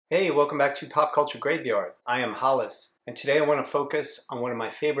Hey, welcome back to Pop Culture Graveyard. I am Hollis, and today I want to focus on one of my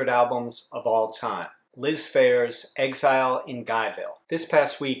favorite albums of all time, Liz Phair's Exile in Guyville. This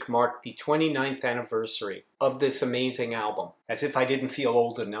past week marked the 29th anniversary of this amazing album, as if I didn't feel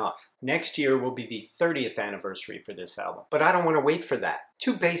old enough. Next year will be the 30th anniversary for this album, but I don't want to wait for that.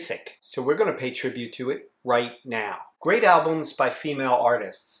 Too basic, so we're going to pay tribute to it right now. Great albums by female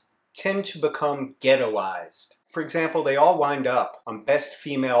artists tend to become ghettoized. For example, they all wind up on Best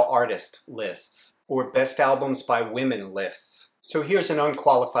Female Artist lists or Best Albums by Women lists. So here's an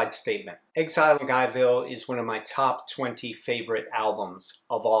unqualified statement. Exile in Guyville is one of my top 20 favorite albums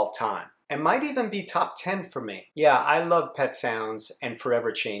of all time, and might even be top 10 for me. Yeah, I love Pet Sounds and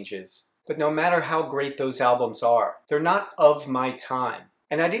Forever Changes, but no matter how great those albums are, they're not of my time.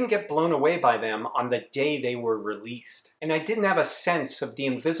 And I didn't get blown away by them on the day they were released. And I didn't have a sense of the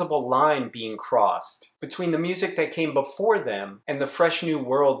invisible line being crossed between the music that came before them and the fresh new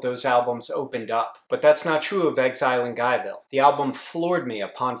world those albums opened up. But that's not true of Exile in Guyville. The album floored me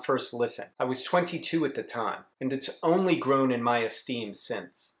upon first listen. I was 22 at the time, and it's only grown in my esteem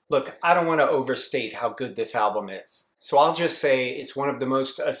since. Look, I don't want to overstate how good this album is, so I'll just say it's one of the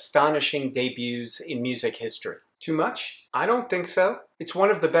most astonishing debuts in music history. Too much? I don't think so. It's one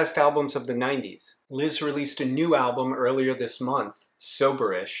of the best albums of the 90s. Liz released a new album earlier this month,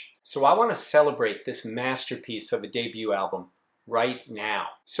 Soberish, so I want to celebrate this masterpiece of a debut album right now.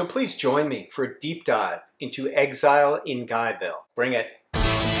 So please join me for a deep dive into Exile in Guyville. Bring it.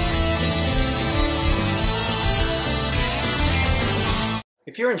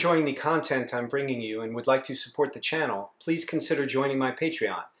 If you're enjoying the content I'm bringing you and would like to support the channel, please consider joining my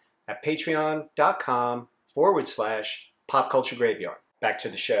Patreon at patreon.com/popculturegraveyard. Back to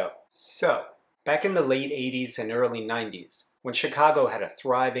the show. So, back in the late 80s and early 90s, when Chicago had a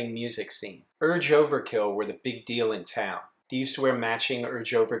thriving music scene, Urge Overkill were the big deal in town. They used to wear matching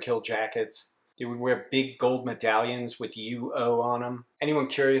Urge Overkill jackets. They would wear big gold medallions with UO on them. Anyone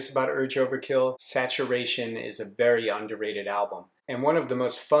curious about Urge Overkill? Saturation is a very underrated album, and one of the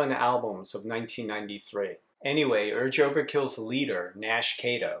most fun albums of 1993. Anyway, Urge Overkill's leader, Nash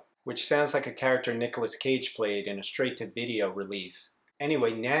Cato, which sounds like a character Nicolas Cage played in a straight-to-video release.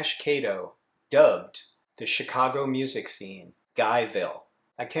 Anyway, Nash Cato dubbed the Chicago music scene Guyville.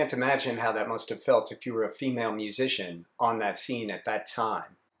 I can't imagine how that must have felt if you were a female musician on that scene at that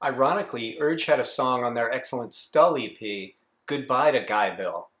time. Ironically, Urge had a song on their excellent Stull EP, Goodbye to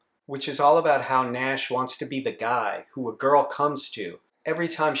Guyville, which is all about how Nash wants to be the guy who a girl comes to every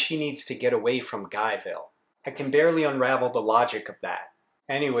time she needs to get away from Guyville. I can barely unravel the logic of that.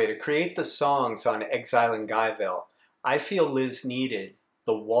 Anyway, to create the songs on Exile in Guyville, I feel Liz needed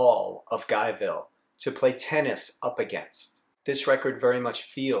the wall of Guyville to play tennis up against. This record very much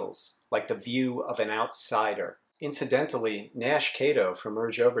feels like the view of an outsider. Incidentally, Nash Cato from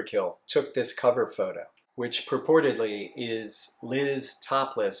Urge Overkill took this cover photo, which purportedly is Liz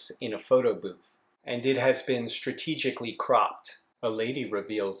topless in a photo booth, and it has been strategically cropped. A lady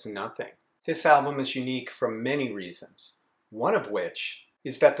reveals nothing. This album is unique for many reasons, one of which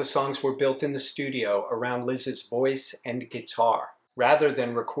is that the songs were built in the studio around Liz's voice and guitar, rather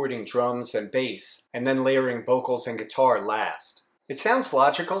than recording drums and bass and then layering vocals and guitar last. It sounds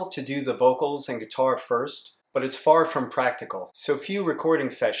logical to do the vocals and guitar first, but it's far from practical, so few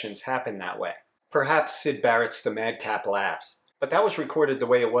recording sessions happen that way. Perhaps Syd Barrett's The Madcap Laughs, but that was recorded the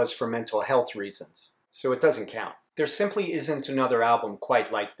way it was for mental health reasons, so it doesn't count. There simply isn't another album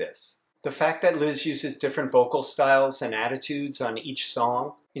quite like this. The fact that Liz uses different vocal styles and attitudes on each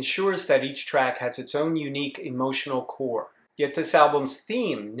song ensures that each track has its own unique emotional core. Yet this album's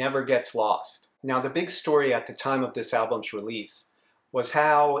theme never gets lost. Now, the big story at the time of this album's release was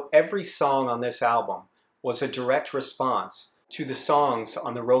how every song on this album was a direct response to the songs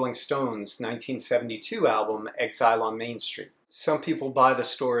on the Rolling Stones' 1972 album, Exile on Main Street. Some people buy the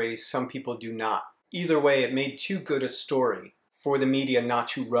story, some people do not. Either way, it made too good a story for the media not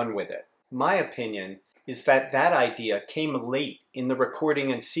to run with it. My opinion is that that idea came late in the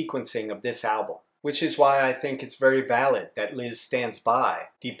recording and sequencing of this album, which is why I think it's very valid that Liz stands by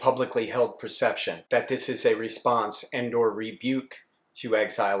the publicly held perception that this is a response and/or rebuke to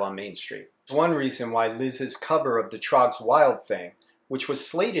Exile on Main Street. One reason why Liz's cover of the Trog's Wild Thing, which was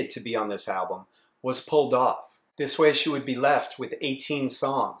slated to be on this album, was pulled off. This way she would be left with 18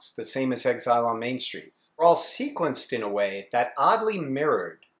 songs, the same as Exile on Main Street's, all sequenced in a way that oddly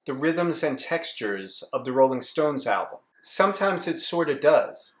mirrored the rhythms and textures of the Rolling Stones album. Sometimes it sorta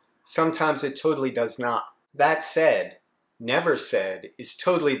does, sometimes it totally does not. That said, Never Said is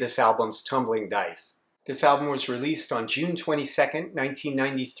totally this album's tumbling dice. This album was released on June 22nd,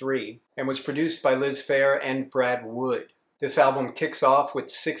 1993, and was produced by Liz Phair and Brad Wood. This album kicks off with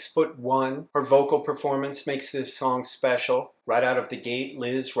 6'1". Her vocal performance makes this song special. Right out of the gate,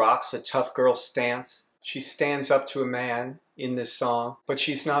 Liz rocks a tough girl stance. She stands up to a man in this song, but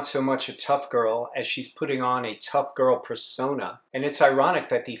she's not so much a tough girl as she's putting on a tough girl persona. And it's ironic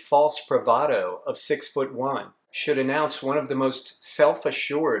that the false bravado of 6'1" should announce one of the most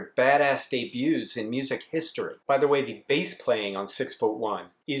self-assured, badass debuts in music history. By the way, the bass playing on 6'1"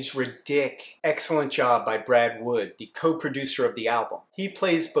 is ridiculous. Excellent job by Brad Wood, the co-producer of the album. He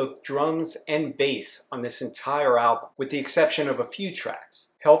plays both drums and bass on this entire album, with the exception of a few tracks.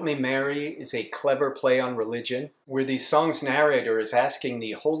 Help Me Mary is a clever play on religion, where the song's narrator is asking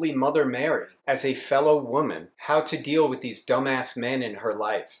the Holy Mother Mary, as a fellow woman, how to deal with these dumbass men in her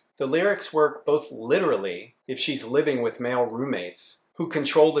life. The lyrics work both literally, if she's living with male roommates, who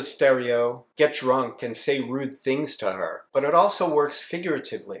control the stereo, get drunk, and say rude things to her. But it also works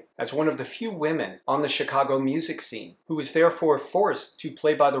figuratively, as one of the few women on the Chicago music scene, who is therefore forced to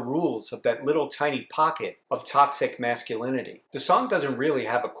play by the rules of that little tiny pocket of toxic masculinity. The song doesn't really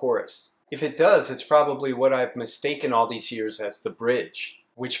have a chorus. If it does, it's probably what I've mistaken all these years as the bridge,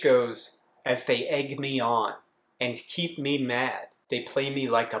 which goes, "As they egg me on and keep me mad, they play me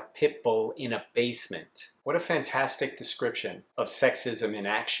like a pit bull in a basement." What a fantastic description of sexism in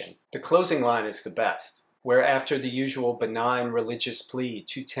action. The closing line is the best, where after the usual benign religious plea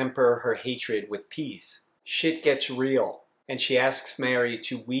to temper her hatred with peace, shit gets real, and she asks Mary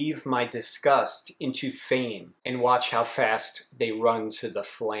to weave my disgust into fame and watch how fast they run to the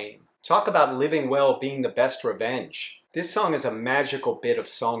flame. Talk about living well being the best revenge. This song is a magical bit of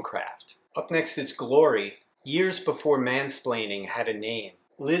songcraft. Up next is Glory. Years before mansplaining had a name,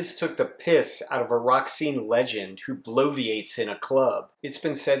 Liz took the piss out of a rock scene legend who bloviates in a club. It's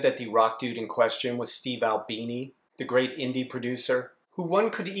been said that the rock dude in question was Steve Albini, the great indie producer, who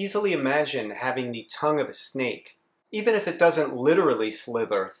one could easily imagine having the tongue of a snake, even if it doesn't literally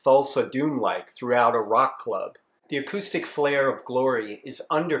slither Thulsa Doom-like throughout a rock club. The acoustic flair of Glory is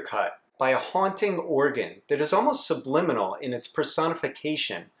undercut by a haunting organ that is almost subliminal in its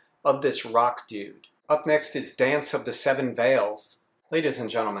personification of this rock dude. Up next is Dance of the Seven Veils. Ladies and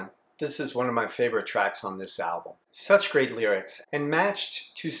gentlemen, this is one of my favorite tracks on this album. Such great lyrics, and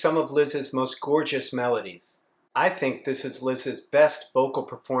matched to some of Liz's most gorgeous melodies. I think this is Liz's best vocal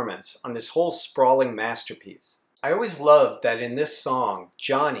performance on this whole sprawling masterpiece. I always loved that in this song,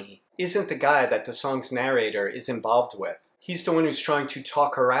 Johnny isn't the guy that the song's narrator is involved with. He's the one who's trying to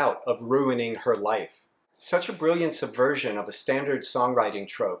talk her out of ruining her life. Such a brilliant subversion of a standard songwriting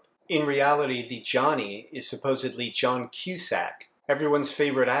trope. In reality, the Johnny is supposedly John Cusack, everyone's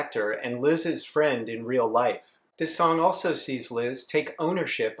favorite actor and Liz's friend in real life. This song also sees Liz take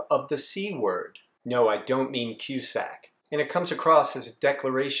ownership of the C word. No, I don't mean Cusack. And it comes across as a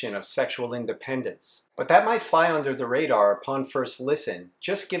declaration of sexual independence. But that might fly under the radar upon first listen,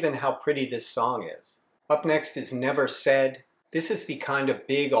 just given how pretty this song is. Up next is Never Said. This is the kind of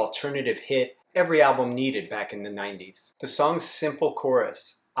big alternative hit every album needed back in the 90s. The song's simple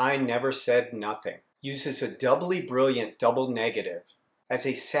chorus, "I never said nothing," uses a doubly brilliant double negative as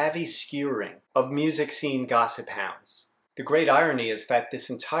a savvy skewering of music scene gossip hounds. The great irony is that this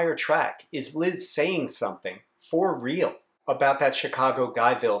entire track is Liz saying something, for real, about that Chicago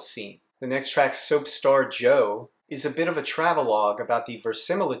Guyville scene. The next track, Soap Star Joe, is a bit of a travelogue about the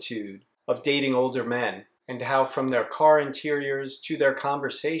verisimilitude of dating older men, and how from their car interiors to their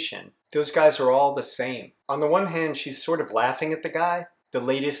conversation, those guys are all the same. On the one hand, she's sort of laughing at the guy, the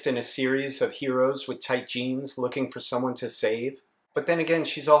latest in a series of heroes with tight jeans looking for someone to save. But then again,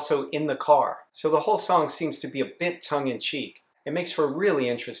 she's also in the car. So the whole song seems to be a bit tongue-in-cheek. It makes for a really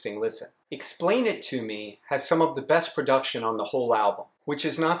interesting listen. Explain It To Me has some of the best production on the whole album, which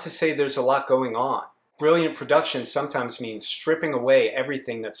is not to say there's a lot going on. Brilliant production sometimes means stripping away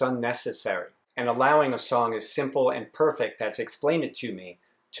everything that's unnecessary and allowing a song as simple and perfect as Explain It To Me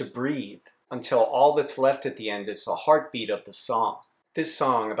to breathe until all that's left at the end is the heartbeat of the song. This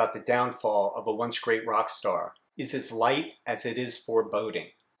song about the downfall of a once great rock star is as light as it is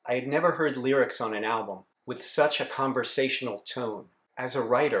foreboding. I had never heard lyrics on an album with such a conversational tone. As a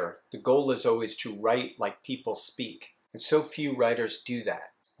writer, the goal is always to write like people speak, and so few writers do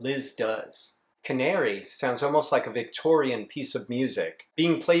that. Liz does. Canary sounds almost like a Victorian piece of music,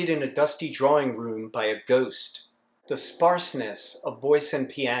 being played in a dusty drawing room by a ghost. The sparseness of voice and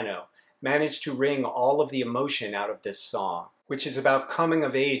piano managed to wring all of the emotion out of this song, which is about coming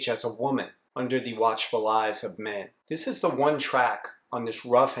of age as a woman under the watchful eyes of men. This is the one track on this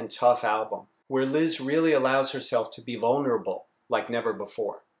rough and tough album where Liz really allows herself to be vulnerable like never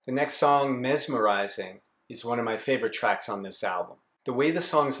before. The next song, Mesmerizing, is one of my favorite tracks on this album. The way the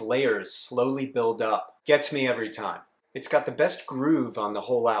song's layers slowly build up gets me every time. It's got the best groove on the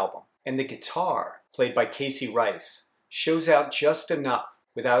whole album, and the guitar, played by Casey Rice, shows out just enough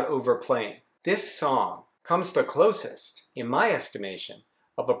without overplaying. This song comes the closest, in my estimation,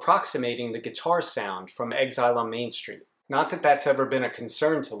 of approximating the guitar sound from Exile on Main Street. Not that that's ever been a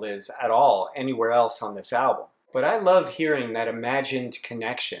concern to Liz at all anywhere else on this album, but I love hearing that imagined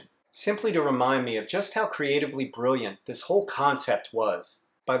connection, simply to remind me of just how creatively brilliant this whole concept was.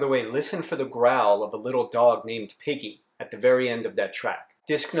 By the way, listen for the growl of a little dog named Piggy at the very end of that track.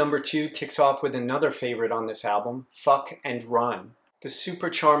 Disc number 2 kicks off with another favorite on this album, Fuck and Run. The super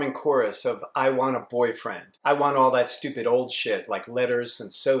charming chorus of I want a boyfriend. I want all that stupid old shit like letters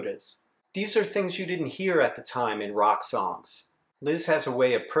and sodas. These are things you didn't hear at the time in rock songs. Liz has a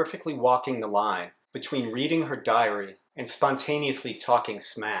way of perfectly walking the line between reading her diary and spontaneously talking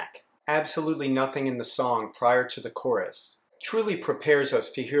smack. Absolutely nothing in the song prior to the chorus truly prepares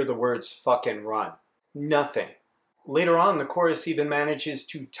us to hear the words fuck and run. Nothing. Later on, the chorus even manages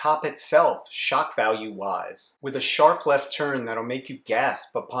to top itself, shock value wise, with a sharp left turn that'll make you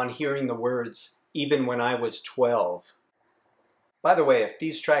gasp upon hearing the words, even when I was 12. By the way, if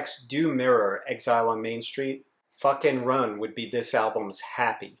these tracks do mirror Exile on Main Street, Fuck and Run would be this album's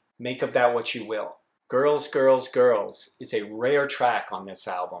Happy. Make of that what you will. Girls, Girls, Girls is a rare track on this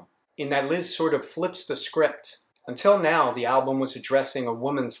album, in that Liz sort of flips the script. Until now, the album was addressing a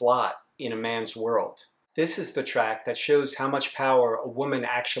woman's lot in a man's world. This is the track that shows how much power a woman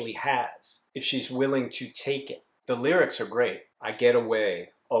actually has, if she's willing to take it. The lyrics are great. I get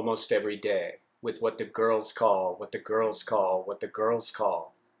away almost every day with what the girls call, what the girls call, what the girls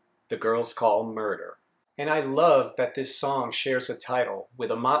call. The girls call murder. And I love that this song shares a title with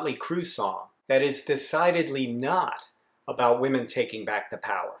a Motley Crue song that is decidedly not about women taking back the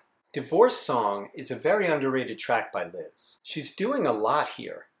power. Divorce Song is a very underrated track by Liz. She's doing a lot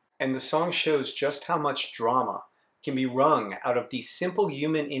here, and the song shows just how much drama can be wrung out of the simple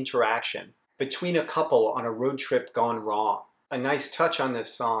human interaction between a couple on a road trip gone wrong. A nice touch on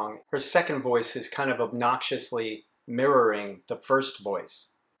this song, her second voice is kind of obnoxiously mirroring the first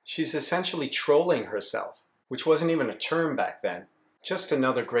voice. She's essentially trolling herself, which wasn't even a term back then. Just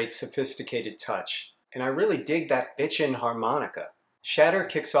another great sophisticated touch, and I really dig that bitchin' harmonica. Shatter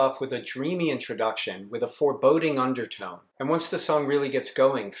kicks off with a dreamy introduction with a foreboding undertone, and once the song really gets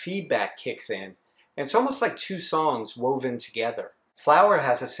going, feedback kicks in, and it's almost like two songs woven together. Flower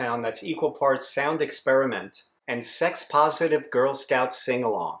has a sound that's equal parts sound experiment and sex-positive Girl Scout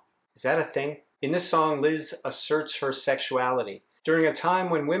sing-along. Is that a thing? In this song, Liz asserts her sexuality during a time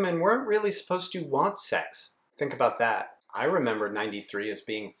when women weren't really supposed to want sex. Think about that. I remember '93 as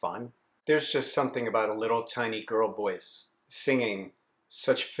being fun. There's just something about a little tiny girl voice singing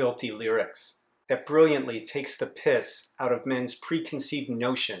such filthy lyrics that brilliantly takes the piss out of men's preconceived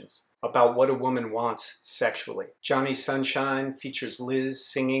notions about what a woman wants sexually. Johnny Sunshine features Liz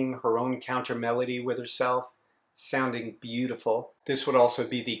singing her own counter melody with herself, sounding beautiful. This would also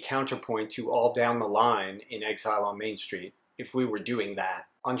be the counterpoint to All Down the Line in Exile on Main Street, if we were doing that.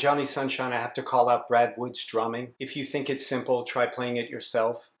 On Johnny Sunshine, I have to call out Brad Wood's drumming. If you think it's simple, try playing it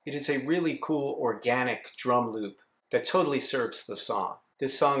yourself. It is a really cool, organic drum loop that totally serves the song.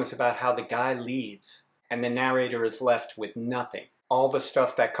 This song is about how the guy leaves and the narrator is left with nothing. All the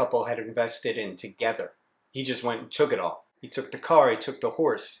stuff that couple had invested in together. He just went and took it all. He took the car, he took the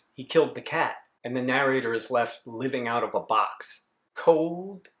horse, he killed the cat, and the narrator is left living out of a box.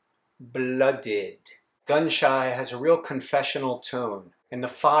 Cold-blooded. Gunshy has a real confessional tone, and the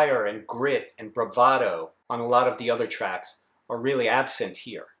fire and grit and bravado on a lot of the other tracks are really absent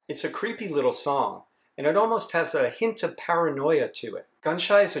here. It's a creepy little song, and it almost has a hint of paranoia to it.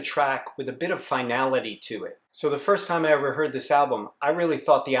 Gunshy is a track with a bit of finality to it. So the first time I ever heard this album, I really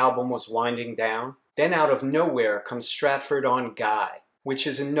thought the album was winding down. Then out of nowhere comes Stratford-On-Guy, which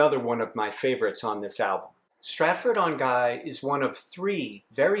is another one of my favorites on this album. Stratford-On-Guy is one of 3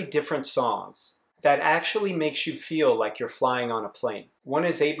 very different songs that actually makes you feel like you're flying on a plane. One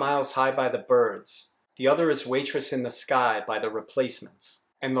is 8 Miles High by the Byrds. The other is Waitress in the Sky by the Replacements.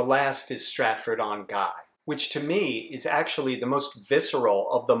 And the last is Stratford-On-Guy, which to me is actually the most visceral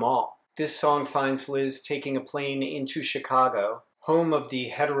of them all. This song finds Liz taking a plane into Chicago, home of the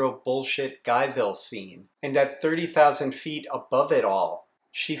hetero bullshit Guyville scene, and at 30,000 feet above it all,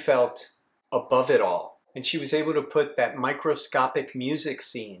 she felt above it all. And she was able to put that microscopic music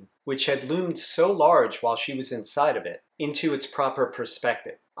scene, which had loomed so large while she was inside of it, into its proper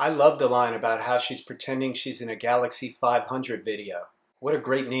perspective. I love the line about how she's pretending she's in a Galaxie 500 video. What a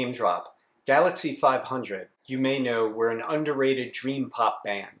great name drop. Galaxie 500, you may know, were an underrated dream pop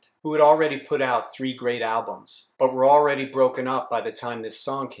band who had already put out 3 great albums, but were already broken up by the time this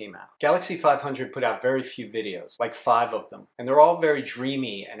song came out. Galaxie 500 put out very few videos, like 5 of them, and they're all very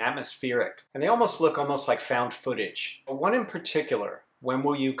dreamy and atmospheric, and they almost look like found footage. But one in particular, When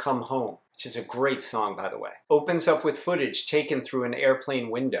Will You Come Home, which is a great song by the way, opens up with footage taken through an airplane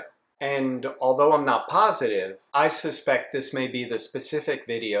window. And although I'm not positive, I suspect this may be the specific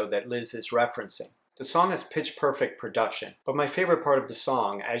video that Liz is referencing. The song has pitch-perfect production, but my favorite part of the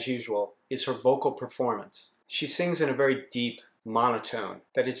song, as usual, is her vocal performance. She sings in a very deep monotone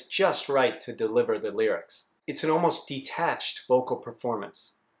that is just right to deliver the lyrics. It's an almost detached vocal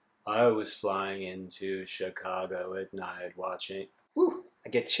performance. I was flying into Chicago at night watching... Woo! I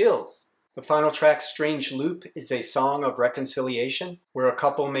get chills. The final track, Strange Loop, is a song of reconciliation, where a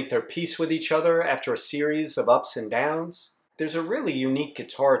couple make their peace with each other after a series of ups and downs. There's a really unique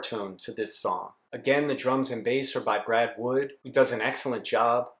guitar tone to this song. Again, the drums and bass are by Brad Wood, who does an excellent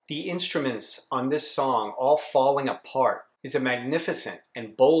job. The instruments on this song all falling apart is a magnificent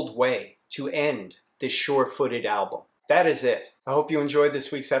and bold way to end this sure-footed album. That is it. I hope you enjoyed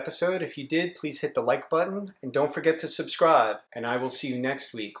this week's episode. If you did, please hit the like button and don't forget to subscribe. And I will see you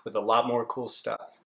next week with a lot more cool stuff.